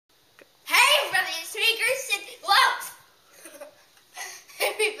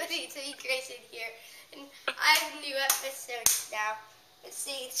I have new episodes now. Let's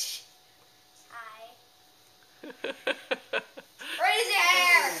see. Hi. Right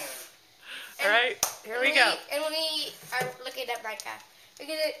there. Alright, here we go. And we are looking at Minecraft.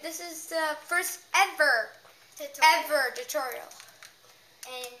 This is the first ever tutorial.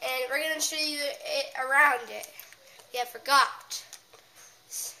 And we're going to show you it around it. Yeah, I forgot.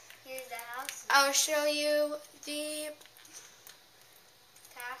 Here's the house. I'll show you the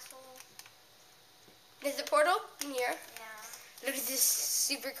castle. There's a portal in here. Yeah. Look at this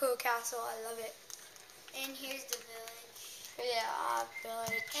super cool castle. I love it. And here's the village. Yeah,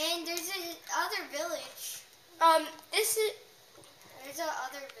 village. And there's another village. This is. There's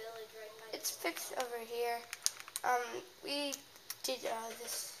another village right now. It's fixed over here. We did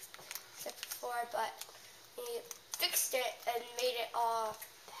this step before, but we fixed it and made it all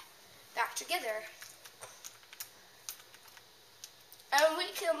back together. And we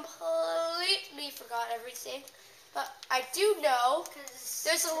completely forgot everything. But I do know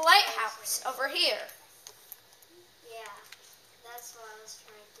there's a lighthouse over here. Yeah, that's what I was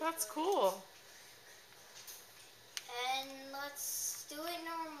trying to That's do. cool. And let's do it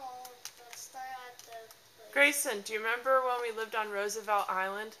normal. Let's start at the place. Grayson, do you remember when we lived on Roosevelt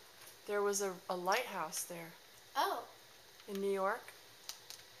Island? There was a lighthouse there Oh. in New York.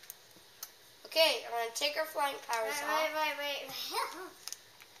 Okay, I'm going to take our flying powers off. Wait.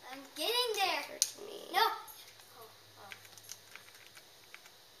 I'm getting there. Over to me. No.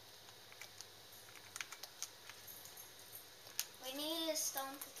 We need a stone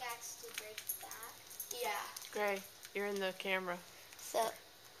pickaxe to break that. Yeah. Gray, you're in the camera. So,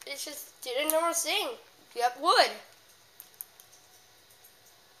 it's just did a normal thing. You have wood.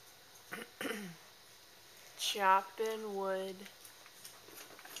 Chopping wood.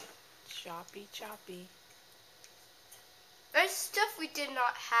 Choppy. There's stuff we did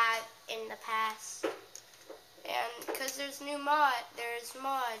not have in the past. And because there's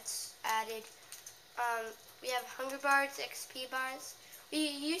mods added. We have hunger bars, XP bars. We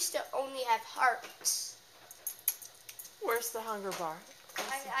used to only have hearts. Where's the hunger bar?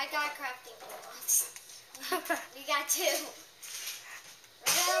 I got crafting tables. We got two.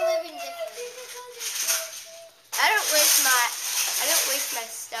 We're gonna live in different. I don't waste my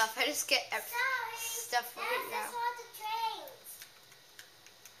stuff. I just get stuff from it now.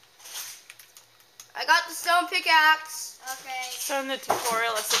 I got the stone pickaxe. Okay. So in the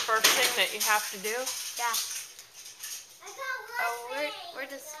tutorial, it's the first thing that you have to do? Yeah. Oh, we're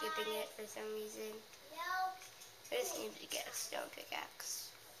just skipping it for some reason. I just need to get a stone pickaxe.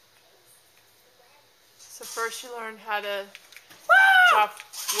 So first you learn how to chop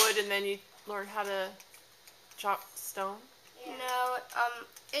wood, and then you learn how to chop stone? Yeah. No,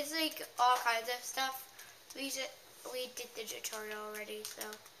 it's like all kinds of stuff. We did the tutorial already, so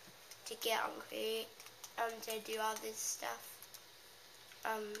to get on Create, to do all this stuff.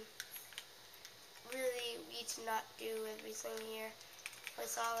 Really, we did not do everything here.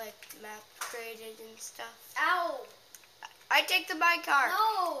 It's all like map created and stuff. Ow! I take the minecart.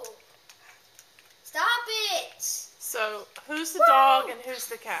 No! Stop it! So who's the dog and who's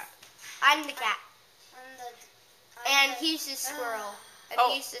the cat? I'm the cat. And the- he's the squirrel. And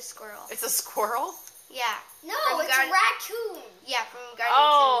Oh. he's the squirrel. It's a squirrel? Yeah. No, From it's a raccoon. Yeah, from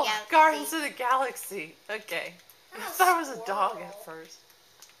Oh, Gardens Gardens of the Galaxy. Okay. I Not a thought it was a dog squirrel. at first.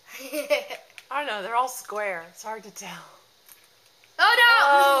 of the Galaxy. I don't know, they're all square. It's hard to tell. Oh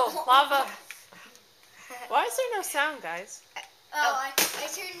no! Oh, lava. Why is there no sound, guys? I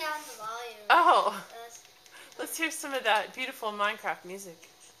turned down the volume. Oh, That's- let's hear some of that beautiful Minecraft music.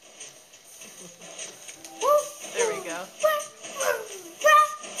 There we go.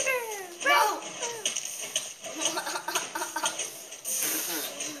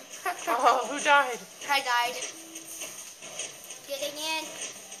 Oh, who died? I died. Getting in.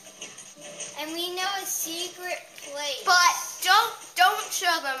 And we know a secret place. But don't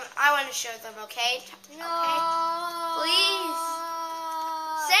show them. I want to show them, okay? No. Please.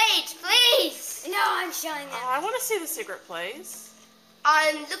 Sage, please. No, I'm showing them. Oh, I want to see the secret place.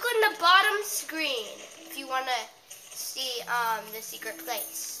 Look on the bottom screen if you want to see the secret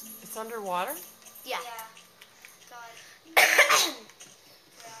place. It's underwater? Yeah. God.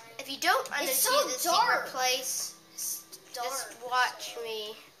 If you don't want to It's see so the dark. secret place, just watch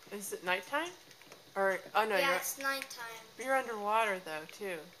me. Is it nighttime? Or, oh no, Yeah, it's nighttime. you're underwater though,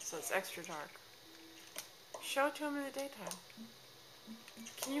 too. So it's extra dark. Show it to him in the daytime.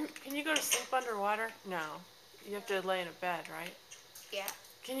 Can you go to sleep underwater? No. You have to lay in a bed, right? Yeah.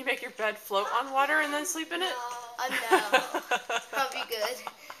 Can you make your bed float on water and then sleep in it? No. That'll be good.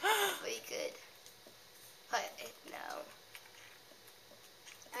 That'll be good. But no.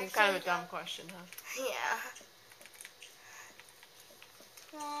 It's kind of a dumb question, huh? Yeah.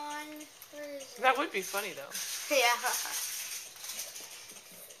 Come on. Where is it? That would be funny, though. Yeah.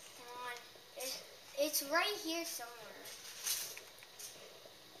 Come on. It's right here somewhere.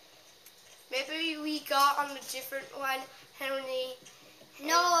 Maybe we got on a different one, Henry.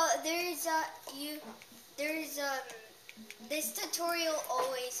 No, this tutorial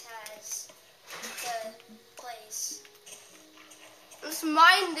always has the place. Let's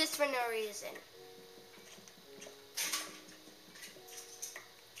mine this for no reason.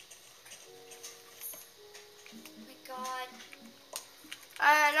 Oh my god.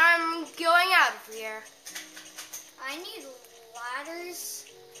 And I'm going out of here. I need ladders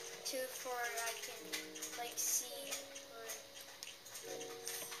for I can like see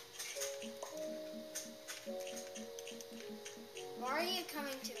why are you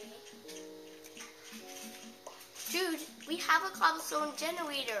coming to me? Dude, we have a cobblestone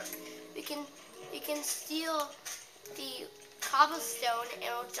generator. We can steal the cobblestone and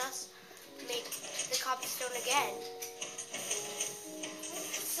it'll just make the cobblestone again.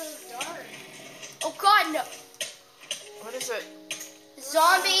 It's so dark. Oh god, no. What is it?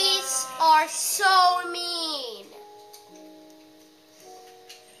 Zombies are so mean.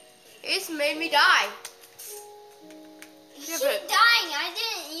 It's made me die. You Yeah, keep but- dying. I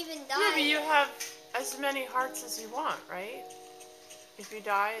didn't even die. Yeah, but you have as many hearts as you want, right? If you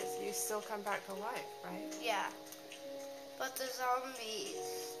die, you still come back to life, right? Yeah. But the zombies.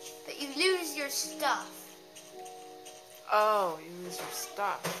 But you lose your stuff. Oh, you lose your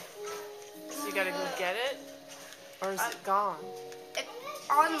stuff. So you gotta go get it? Or is it gone?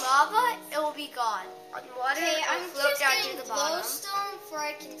 On lava, it will be gone. On water, Okay, it I'm will float just down getting to the bottom. glowstone for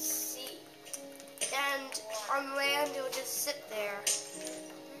I can see. And on land, it will just sit there.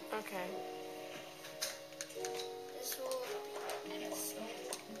 Okay. This will be okay.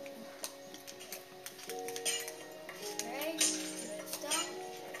 Glowstone.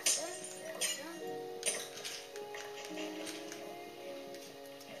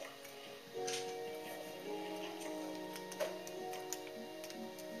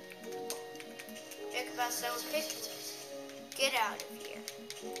 So get out of here.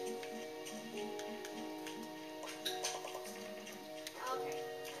 Okay.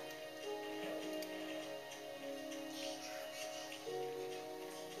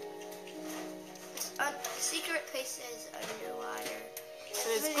 Secret places underwater.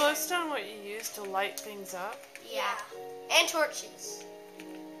 And is glowstone what you use to light things up? Yeah. And torches.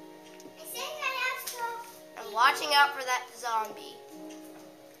 I think I have to. I'm watching out for that zombie.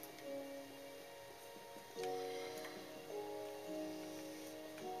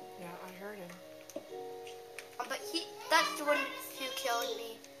 Yeah, I heard him. But that's the one who killed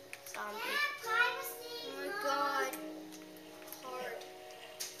me. Zombie. Oh my god. Hard.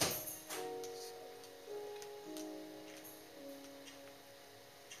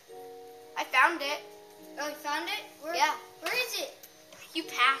 I found it. Oh, you found it? Where, Yeah. Where is it? You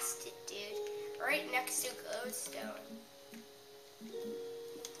passed it, dude. Right next to glowstone.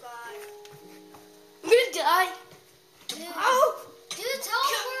 God. I'm gonna die. Dude. Oh! Dude,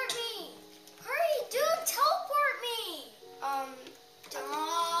 teleport me. Hurry, dude, teleport me.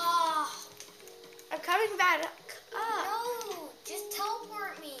 Oh. I'm coming back up. No, just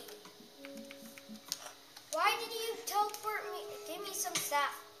teleport me. Why did you teleport me? Give me some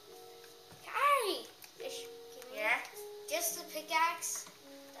stuff. Hurry. Give me Here. just the pickaxe.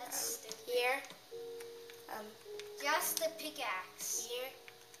 That's stupid. Here. Just the pickaxe. Here.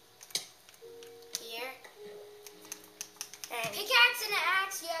 Here. And Pickaxe and an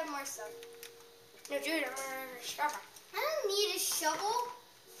axe, you have more stuff. no, dude, I'm gonna shovel. I don't need a shovel.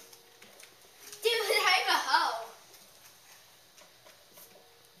 Dude, I have a hoe.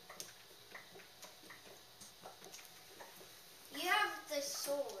 You have the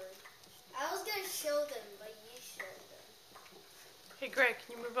sword. I was gonna show them, but you showed them. Hey, Greg,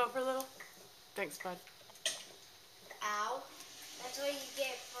 can you move over a little? Thanks, bud. Ow. That's what you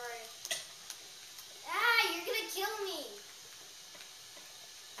get for. Ah, you're gonna kill me.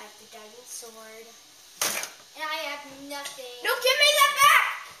 I have the diamond sword. And I have nothing. No, give me that back!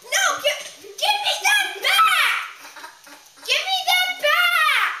 No, give me that back! Give me that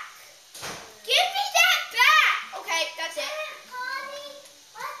back! Give me that back! Okay, that's it.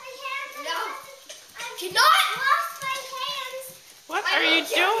 No. Cannot! Lost my hands. What I are will you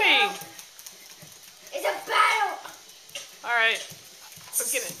kill doing? It's a battle! All right. We're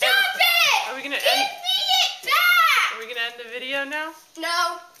gonna Stop end. it! Are we gonna Give end? me it back! Are we gonna end the video now?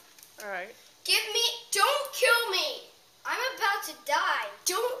 No. All right. Don't kill me! I'm about to die.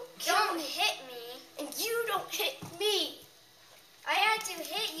 Don't kill Don't me. hit me. And you don't hit me. I had to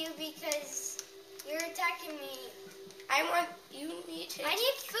hit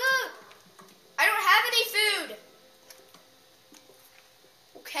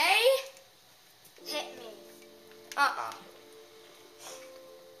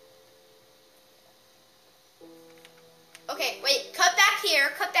Okay, wait. Cut back here.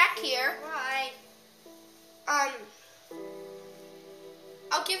 Cut back here. Why?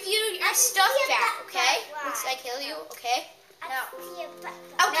 I'll give you your stuff back, okay? Once I kill you, okay? No.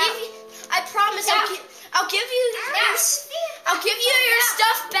 I'll give you. I promise. I'll give you. I'll give you your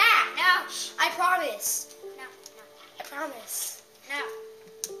stuff back. No. I promise. No. I promise. No.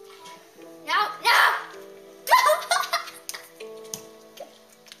 No. No.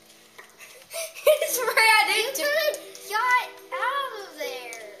 It's ran You into. could have got out of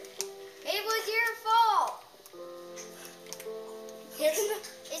there. It was your fault.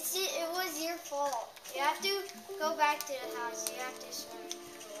 It was your fault. You have to go back to the house. You have to swim in the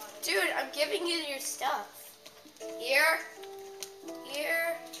water. Dude, I'm giving you your stuff. Here.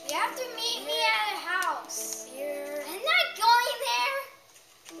 Here. You have to meet me at the house. Here. I'm not going there.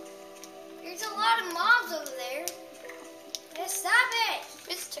 There's a lot of mobs over there. Yeah, stop it.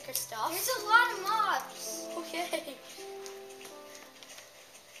 We just took her stuff. There's a lot of mobs. Okay.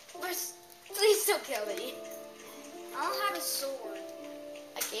 Please don't kill me. I don't have a sword.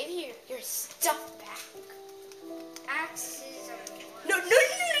 I gave you your stuff back. Axes are worse. No.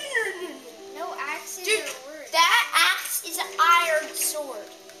 No, axes Dude, are worse. that axe is an iron sword.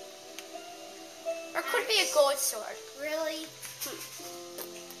 Or it could be a gold sword. Really?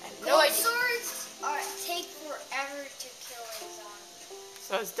 I have no Gold idea. swords take forever to kill a zombie.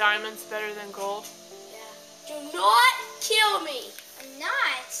 So is diamonds better than gold? Yeah. Do not kill me. I'm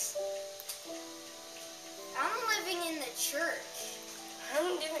not. I'm living in the church. I'm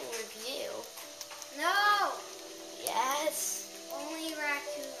living with you. No. Yes. Only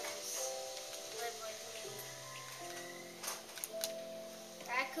raccoons live with me.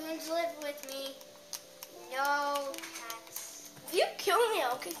 Raccoons live with me. No pets. If you kill me,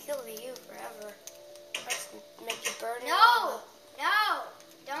 I could kill you forever. Let's make you burn. No. No.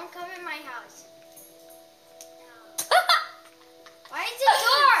 Don't come in my house. No. Why is it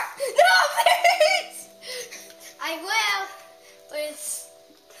dark? No, please. I will. Please.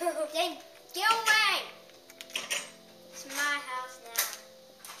 Then get away. It's my house now.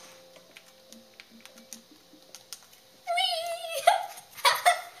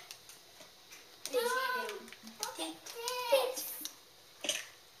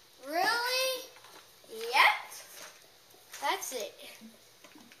 Really? Yep. That's it.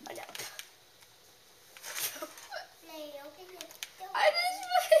 Oh, no. I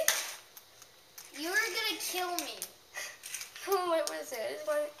just. You were gonna kill me. Oh, what was it?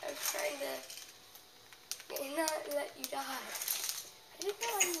 I was trying to not let you die. I didn't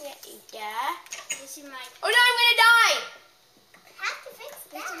want to let you die. This is my. Oh no, I'm gonna die! Have to fix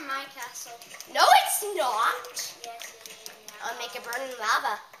that. This is my castle. No, it's not. Yes, it is. Now. I'll make it burn in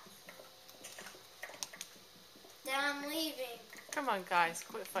lava. Then I'm leaving. Come on, guys,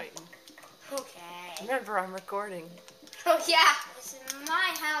 quit fighting. Okay. Remember, I'm recording. Oh yeah. This is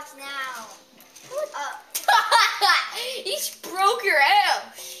my house now. You just broke your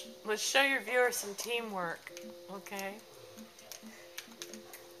house. Let's show your viewers some teamwork, okay?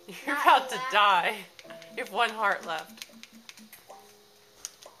 You're Not about to that. die. You have one heart left.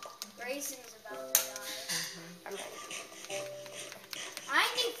 Grayson's about to die. I'm ready. I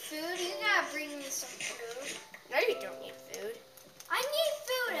need food. You gotta bring me some food. No, you don't need food. I need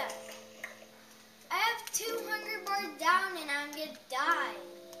food. I have 2 hunger bars down and I'm gonna die.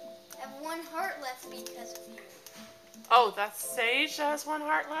 I have 1 heart left because of you. Oh, that's Sage that has one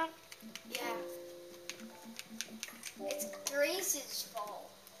heart left? Yeah. It's Grayson's fault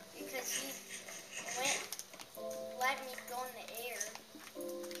because he let me go in the air.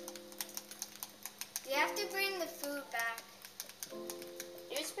 You have to bring the food back.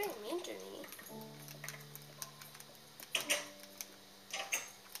 You're just being mean to me.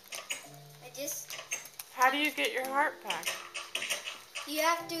 How do you get your heart back? You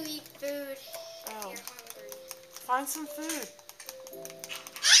have to eat food if Oh. you're hungry. Find some food.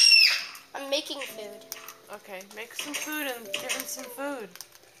 I'm making food. Okay, make some food and give him some food.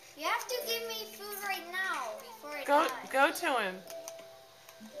 You have to give me food right now before I Go die. go to him.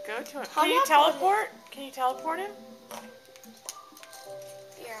 Go to him. How Can you about teleport? Can you teleport him?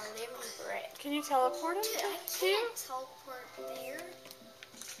 Here, I'll leave him bread. Can you teleport him? Dude, I can't teleport there.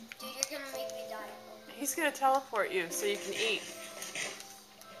 Dude, you're gonna make me die. He's gonna teleport you so you can eat.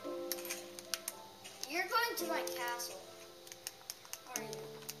 You're going to my castle. Are you?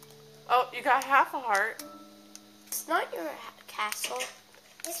 Oh, you got half a heart. It's not your castle,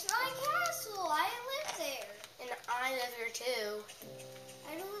 It's my castle. I live there. and I live here too.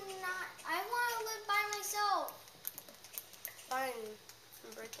 I want to live by myself. Fine.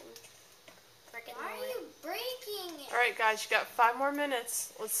 I'm breaking Why are you breaking Guys, you got 5 more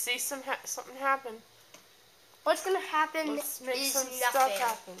minutes. Let's see something happen. What's gonna happen Let's make is some nothing. stuff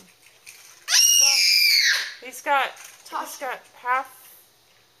happen. Well, he's got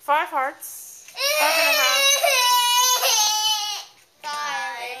 5 hearts. 5 and a half.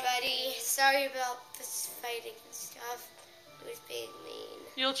 Bye, everybody. Sorry about this fighting and stuff. It was being mean.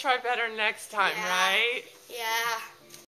 You'll try better next time, Yeah. right? Yeah.